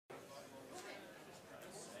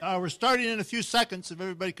We're starting in a few seconds. If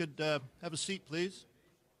everybody could have a seat, please.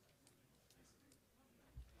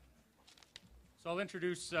 So I'll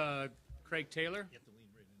introduce Craig Taylor.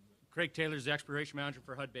 Craig Taylor is the exploration manager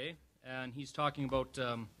for HudBay, and he's talking about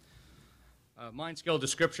mine scale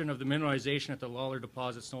description of the mineralization at the Lalor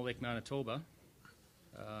deposit, Snow Lake, Manitoba.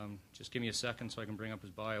 Just give me a second so I can bring up his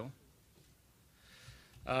bio.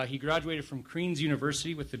 He graduated from Queen's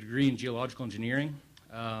University with a degree in geological engineering.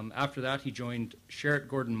 After that, he joined Sherritt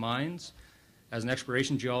Gordon Mines as an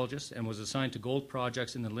exploration geologist and was assigned to gold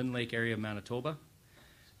projects in the Lynn Lake area of Manitoba.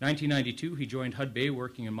 1992, he joined HudBay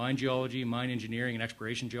working in mine geology, mine engineering, and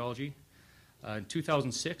exploration geology. In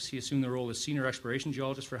 2006, he assumed the role as senior exploration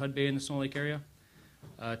geologist for HudBay in the Snow Lake area.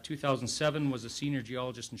 2007 was a senior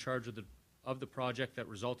geologist in charge of the project that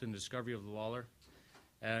resulted in the discovery of the Lalor.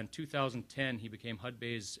 And 2010, he became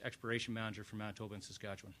HudBay's exploration manager for Manitoba and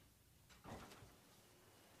Saskatchewan.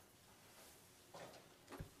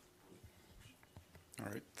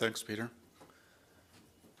 All right, thanks, Peter.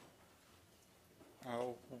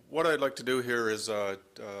 What I'd like to do here is, I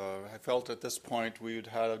felt at this point we'd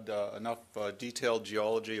had enough detailed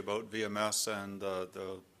geology about VMS and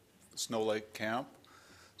the Snow Lake camp.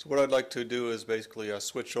 So what I'd like to do is basically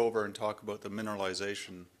switch over and talk about the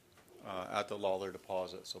mineralization at the Lalor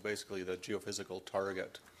deposit, so basically the geophysical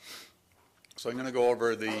target. So I'm going to go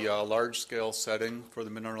over the large-scale setting for the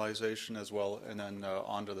mineralization as well, and then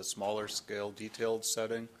onto the smaller scale detailed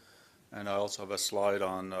setting. And I also have a slide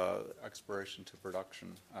on exploration to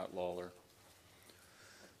production at Lalor.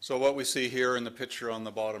 So what we see here in the picture on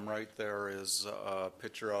the bottom right there is a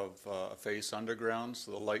picture of a face underground.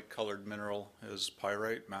 So the light-colored mineral is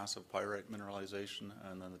pyrite, massive pyrite mineralization,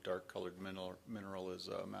 and then the dark-colored mineral is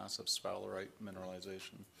massive sphalerite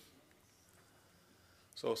mineralization.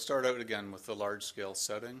 So I'll start out again with the large-scale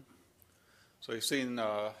setting. So you've seen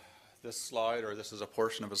this slide, or this is a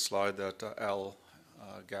portion of a slide that Al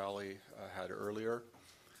Galley had earlier.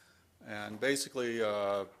 And basically,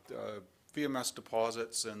 VMS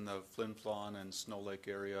deposits in the Flin Flon and Snow Lake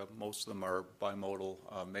area, most of them are bimodal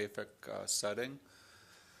mafic setting,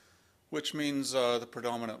 which means the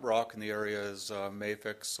predominant rock in the area is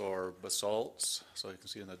mafics or basalts. So you can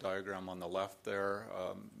see in the diagram on the left there,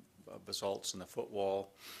 basalts in the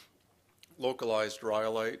footwall, localized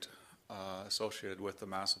rhyolite associated with the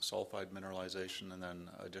massive sulphide mineralization, and then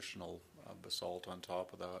additional basalt on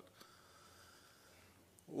top of that.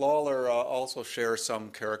 Lalor also shares some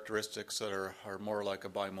characteristics that are more like a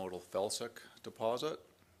bimodal felsic deposit,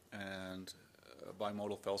 and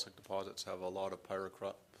bimodal felsic deposits have a lot of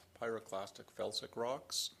pyroclastic felsic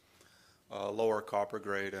rocks, lower copper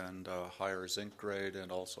grade and higher zinc grade, and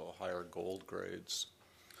also higher gold grades.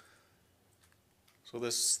 So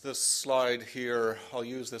this slide here, I'll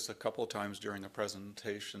use this a couple of times during the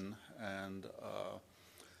presentation, and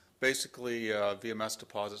basically VMS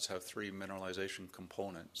deposits have three mineralization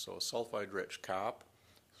components. So a sulphide-rich cap,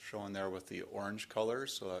 shown there with the orange color,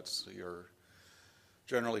 so that's your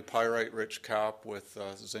generally pyrite-rich cap with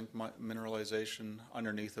zinc mineralization.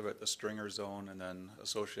 Underneath of it, the stringer zone, and then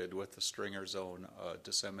associated with the stringer zone,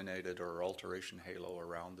 disseminated or alteration halo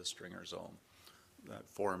around the stringer zone that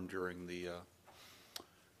formed during the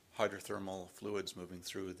hydrothermal fluids moving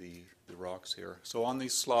through the rocks here. So on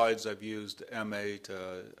these slides I've used MA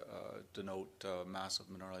to denote massive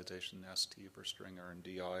mineralization, ST for stringer, and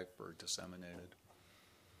DI for disseminated.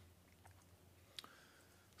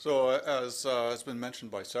 So as has been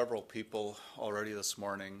mentioned by several people already this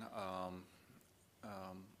morning,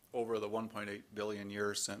 over the 1.8 billion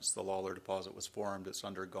years since the Lalor deposit was formed, it's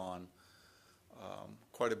undergone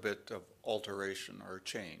quite a bit of alteration or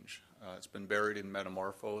change. It's been buried in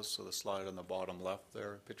metamorphose, so the slide on the bottom left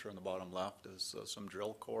there, picture on the bottom left is some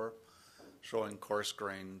drill core showing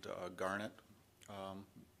coarse-grained garnet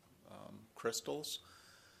crystals.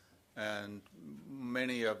 And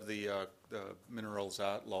many of the minerals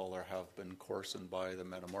at Lalor have been coarsened by the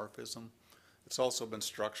metamorphism. It's also been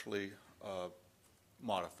structurally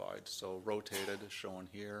modified, so rotated is shown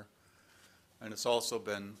here. And it's also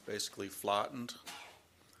been basically flattened.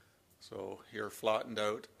 So here flattened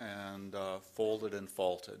out and folded and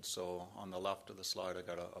faulted. So on the left of the slide I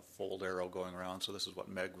got a fold arrow going around. So this is what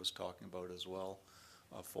Meg was talking about as well.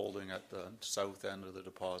 Folding at the south end of the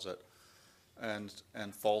deposit and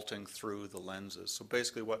faulting through the lenses. So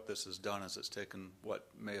basically what this has done is it's taken what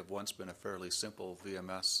may have once been a fairly simple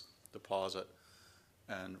VMS deposit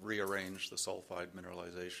and rearranged the sulphide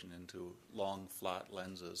mineralization into long flat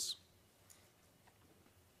lenses.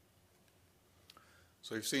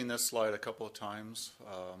 So you've seen this slide a couple of times,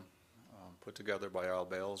 put together by Al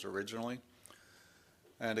Bales originally.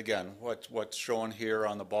 And again, what's shown here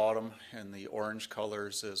on the bottom in the orange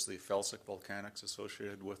colors is the felsic volcanics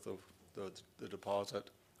associated with the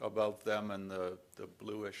deposit. Above them in the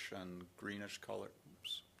bluish and greenish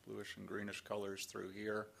colors through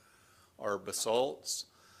here are basalts.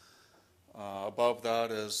 Above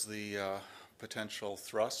that is the potential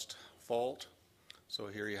thrust fault. So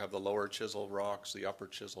here you have the lower chisel rocks, the upper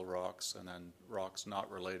chisel rocks, and then rocks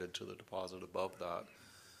not related to the deposit above that.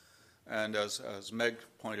 And as Meg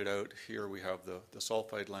pointed out, here we have the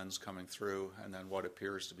sulphide lens coming through, and then what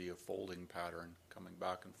appears to be a folding pattern coming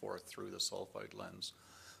back and forth through the sulphide lens.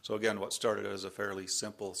 So again, what started as a fairly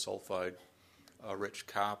simple sulphide rich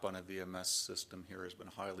cap on a VMS system here has been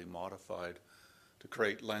highly modified to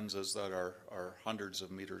create lenses that are hundreds of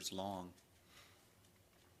meters long.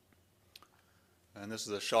 And this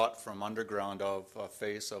is a shot from underground of a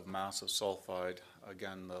face of massive sulphide.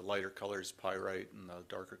 Again, the lighter color is pyrite and the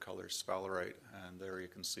darker color is sphalerite, and there you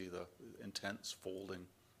can see the intense folding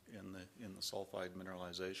in the sulphide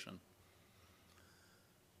mineralization.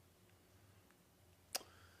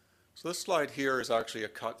 So this slide here is actually a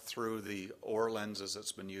cut through the ore lenses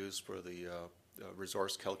that's been used for the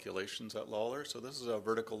resource calculations at Lalor. So this is a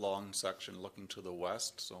vertical long section looking to the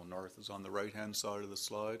west, so north is on the right-hand side of the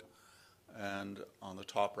slide. And on the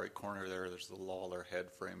top right corner there's the Lalor head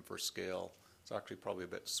frame for scale. It's actually probably a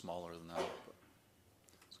bit smaller than that, but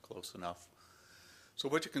it's close enough. So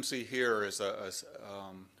what you can see here is,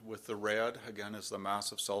 with the red, again, is the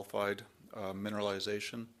massive sulphide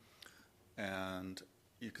mineralization. And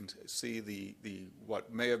you can see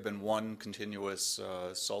what may have been one continuous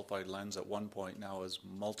sulphide lens at one point now is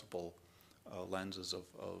multiple lenses of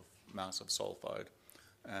massive sulphide.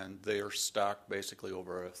 And they are stacked basically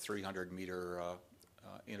over a 300-meter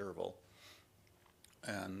interval.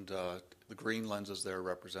 And the green lenses there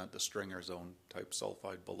represent the stringer zone type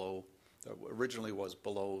sulphide below, that originally was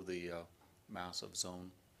below the massive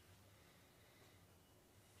zone.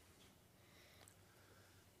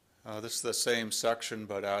 This is the same section,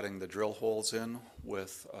 but adding the drill holes in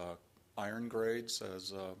with iron grades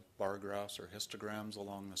as bar graphs or histograms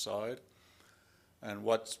along the side. And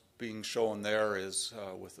what's being shown there is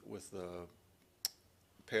with the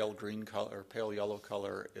pale green color or pale yellow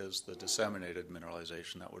color is the disseminated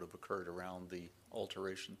mineralization that would have occurred around the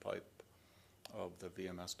alteration pipe of the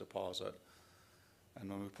VMS deposit. And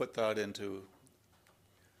when we put that into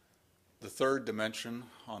the third dimension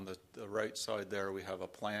on the right side there, we have a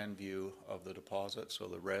plan view of the deposit. So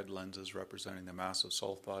the red lenses representing the massive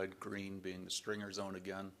sulphide, green being the stringer zone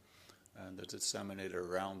again, and the disseminated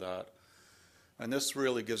around that. And this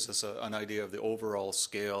really gives us an idea of the overall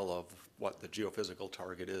scale of what the geophysical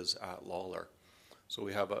target is at Lalor. So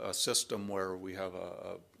we have a system where we have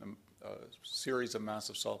a series of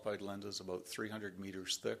massive sulphide lenses about 300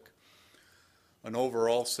 meters thick, an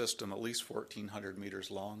overall system at least 1,400 meters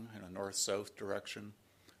long in a north-south direction.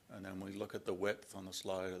 And then we look at the width on the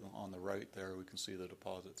slide on the right there, we can see the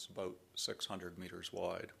deposit's about 600 meters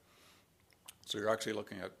wide. So you're actually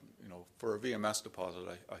looking at, for a VMS deposit,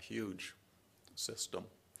 a huge system.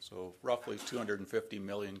 So roughly 250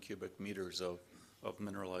 million cubic meters of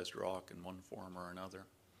mineralized rock in one form or another.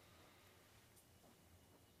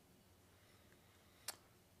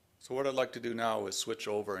 So what I'd like to do now is switch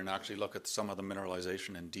over and actually look at some of the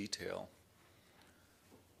mineralization in detail.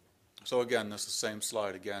 So again, this is the same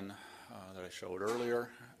slide again that I showed earlier,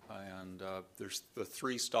 and there's the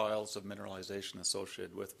three styles of mineralization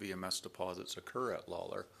associated with VMS deposits occur at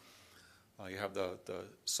Lalor. You have the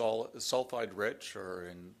sulphide rich, or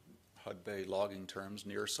in HudBay logging terms,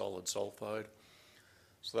 near solid sulphide.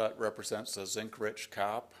 So that represents a zinc rich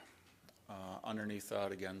cap. Underneath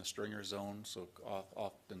that, again, the stringer zone, so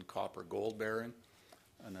often copper gold bearing,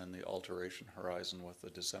 and then the alteration horizon with the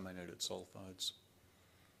disseminated sulfides.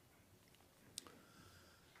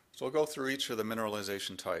 So I'll go through each of the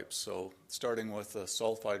mineralization types. So starting with the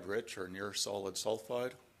sulphide rich or near solid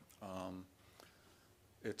sulphide,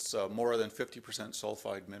 it's more than 50%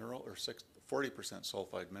 sulphide mineral, or 40%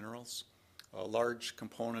 sulphide minerals. A large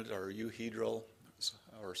component are euhedral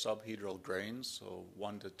or subhedral grains, so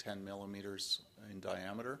 1 to 10 millimeters in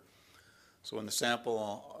diameter. So in the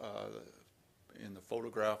sample, in the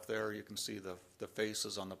photograph there, you can see the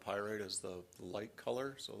faces on the pyrite as the light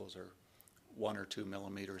color, so those are 1 or 2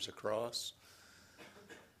 millimeters across.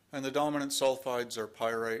 And the dominant sulfides are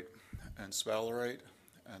pyrite and sphalerite,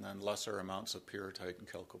 and then lesser amounts of pyrrhotite and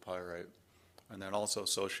chalcopyrite. And then also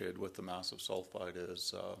associated with the massive sulphide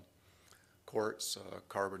is quartz,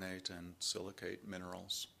 carbonate, and silicate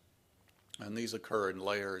minerals. And these occur in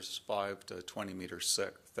layers 5 to 20 meters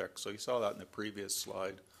thick. So you saw that in the previous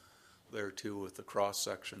slide there too with the cross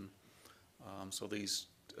section. So these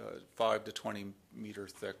 5 to 20 meter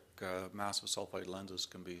thick massive sulfide lenses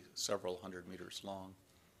can be several hundred meters long.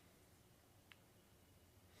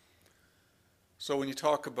 So when you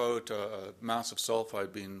talk about massive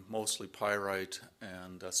sulfide being mostly pyrite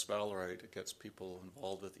and sphalerite, it gets people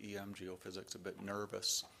involved with EM geophysics a bit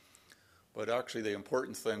nervous. But actually the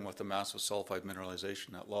important thing with the massive sulfide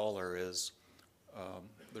mineralization at Lalor is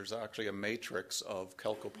there's actually a matrix of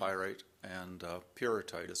chalcopyrite and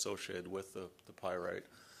pyrrhotite associated with the pyrite.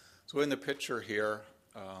 So in the picture here,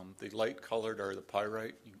 the light colored are the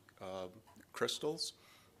pyrite crystals,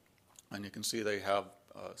 and you can see they have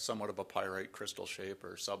somewhat of a pyrite crystal shape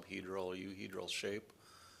or subhedral, euhedral shape.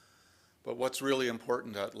 But what's really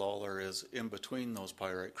important at Lalor is in between those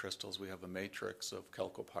pyrite crystals we have a matrix of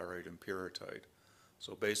chalcopyrite and pyrrhotite.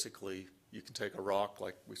 So basically you can take a rock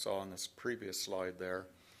like we saw on this previous slide there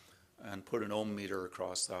and put an ohm meter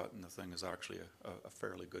across that, and the thing is actually a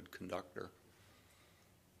fairly good conductor.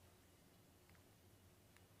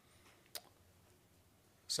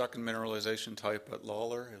 Second mineralization type at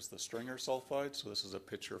Lalor is the stringer sulfide. So this is a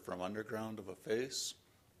picture from underground of a face.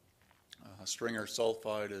 Stringer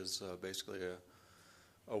sulfide is basically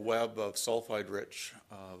a web of sulfide-rich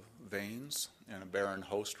veins and a barren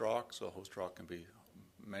host rock. So a host rock can be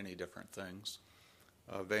many different things.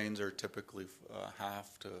 Veins are typically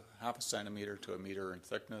half a centimeter to a meter in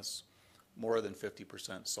thickness, more than 50%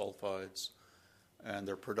 sulfides, and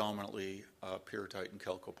they're predominantly pyrrhotite and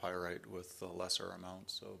chalcopyrite with lesser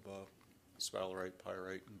amounts of sphalerite,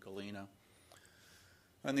 pyrite, and galena.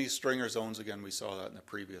 And these stringer zones, again, we saw that in the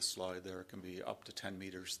previous slide there, can be up to 10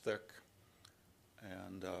 meters thick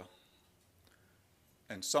and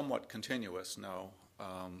somewhat continuous now.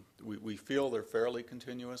 We feel they're fairly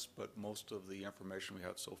continuous, but most of the information we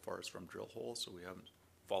have so far is from drill holes, so we haven't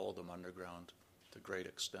followed them underground to great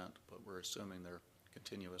extent, but we're assuming they're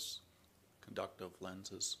continuous conductive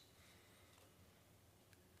lenses.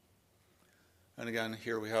 And again,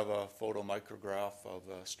 here we have a photomicrograph of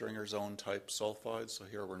a stringer zone type sulfide. So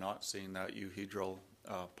here we're not seeing that euhedral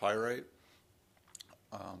pyrite,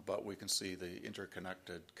 but we can see the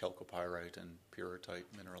interconnected chalcopyrite and pyrrhotite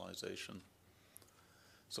mineralization.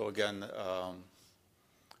 So again,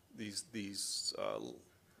 these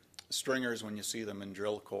stringers, when you see them in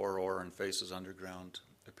drill core or in faces underground,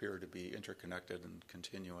 appear to be interconnected and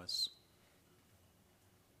continuous.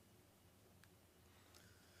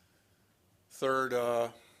 Third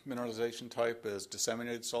mineralization type is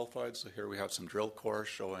disseminated sulfides. So here we have some drill core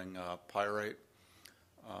showing pyrite.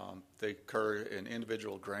 They occur in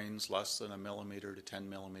individual grains less than 1 millimeter to 10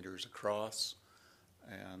 millimeters across,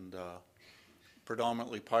 and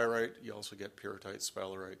predominantly pyrite. You also get pyrrhotite,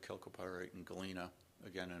 sphalerite, chalcopyrite, and galena,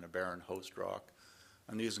 again in a barren host rock.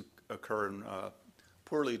 And these occur in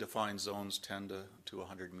poorly defined zones 10 to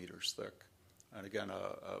 100 meters thick. And again,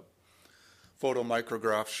 a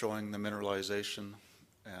photomicrograph showing the mineralization,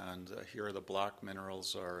 and here the black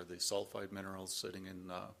minerals are the sulfide minerals sitting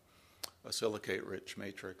in a silicate-rich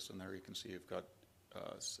matrix, and there you can see you've got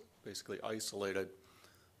basically isolated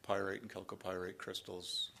pyrite and chalcopyrite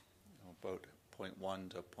crystals, about 0.1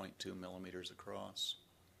 to 0.2 millimeters across.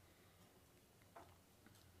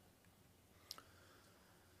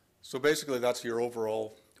 So basically that's your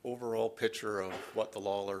overall picture of what the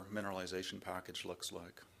Lalor mineralization package looks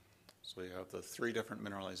like. So you have the 3 different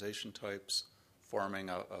mineralization types forming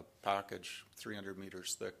a package 300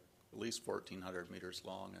 meters thick, at least 1,400 meters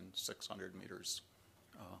long, and 600 meters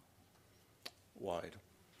wide.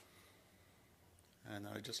 And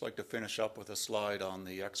I'd just like to finish up with a slide on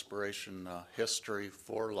the exploration history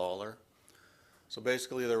for Lalor. So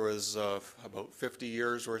basically there was about 50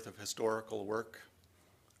 years worth of historical work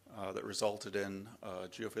that resulted in a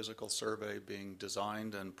geophysical survey being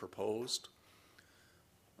designed and proposed.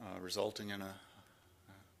 Resulting in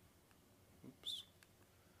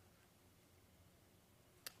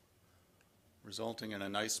a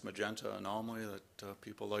nice magenta anomaly that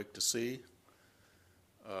people like to see.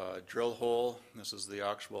 Drill hole. This is the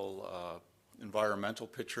actual environmental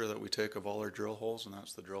picture that we take of all our drill holes, and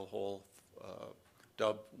that's the drill hole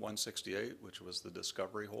Dub 168, which was the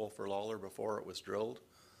discovery hole for Lalor before it was drilled.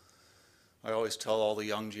 I always tell all the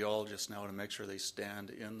young geologists now to make sure they stand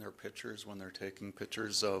in their pictures when they're taking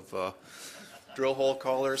pictures of drill hole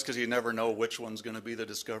collars, because you never know which one's going to be the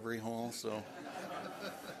discovery hole. So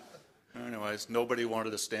anyways, nobody wanted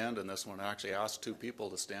to stand in this one. I actually asked 2 people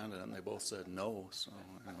to stand in it, and they both said no. So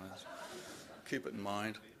anyways, keep it in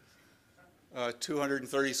mind.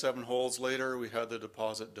 237 holes later, we had the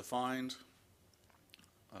deposit defined.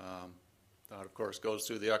 That, of course, goes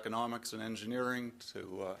through the economics and engineering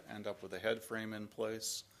to end up with a head frame in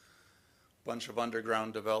place. Bunch of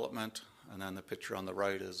underground development, And then the picture on the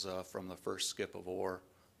right is from the first skip of ore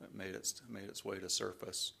that made its way to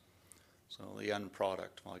surface. So the end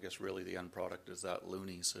product, well, I guess really the end product is that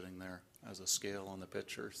loonie sitting there as a scale on the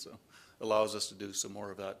picture. So it allows us to do some more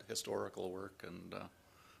of that historical work and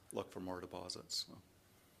look for more deposits. So.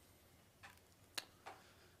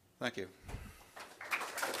 Thank you.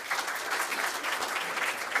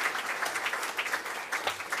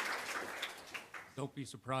 Don't be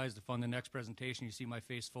surprised if on the next presentation you see my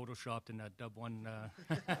face photoshopped in that Dub 1.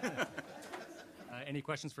 Any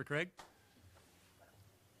questions for Craig?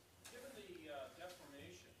 Given the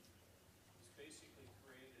deformation has basically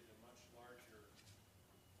created a much larger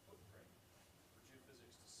footprint for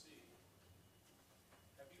geophysics to see,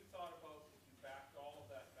 have you thought about if you backed all of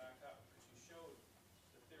that back up? Because you showed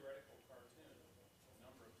the theoretical cartoon a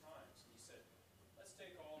number of times, and you said, let's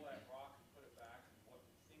take all that rock and put it back in what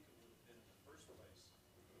we think it would have been in the first place.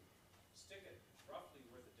 Stick it roughly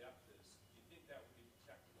where the depth is. Do you think that would be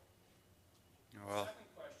detectable? Well, Second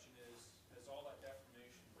question is, has all that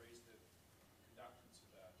deformation raised the conductance of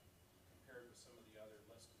that compared with some of the other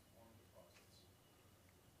less deformed deposits?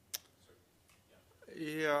 So,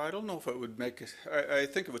 yeah, I don't know if it would make it, I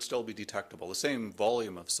think it would still be detectable. The same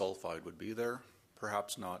volume of sulfide would be there,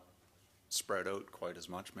 perhaps not spread out quite as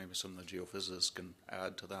much. Maybe some of the geophysicists can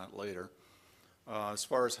add to that later. As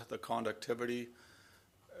far as the conductivity,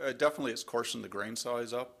 definitely it's coarsened the grain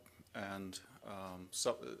size up, and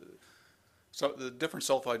so the different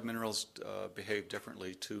sulfide minerals behave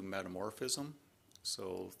differently to metamorphism.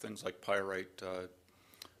 So things like pyrite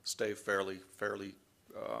stay fairly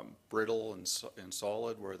brittle and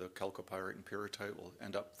solid, where the chalcopyrite and pyrrhotite will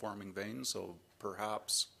end up forming veins. So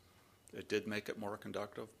perhaps it did make it more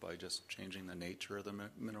conductive by just changing the nature of the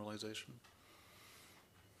mineralization.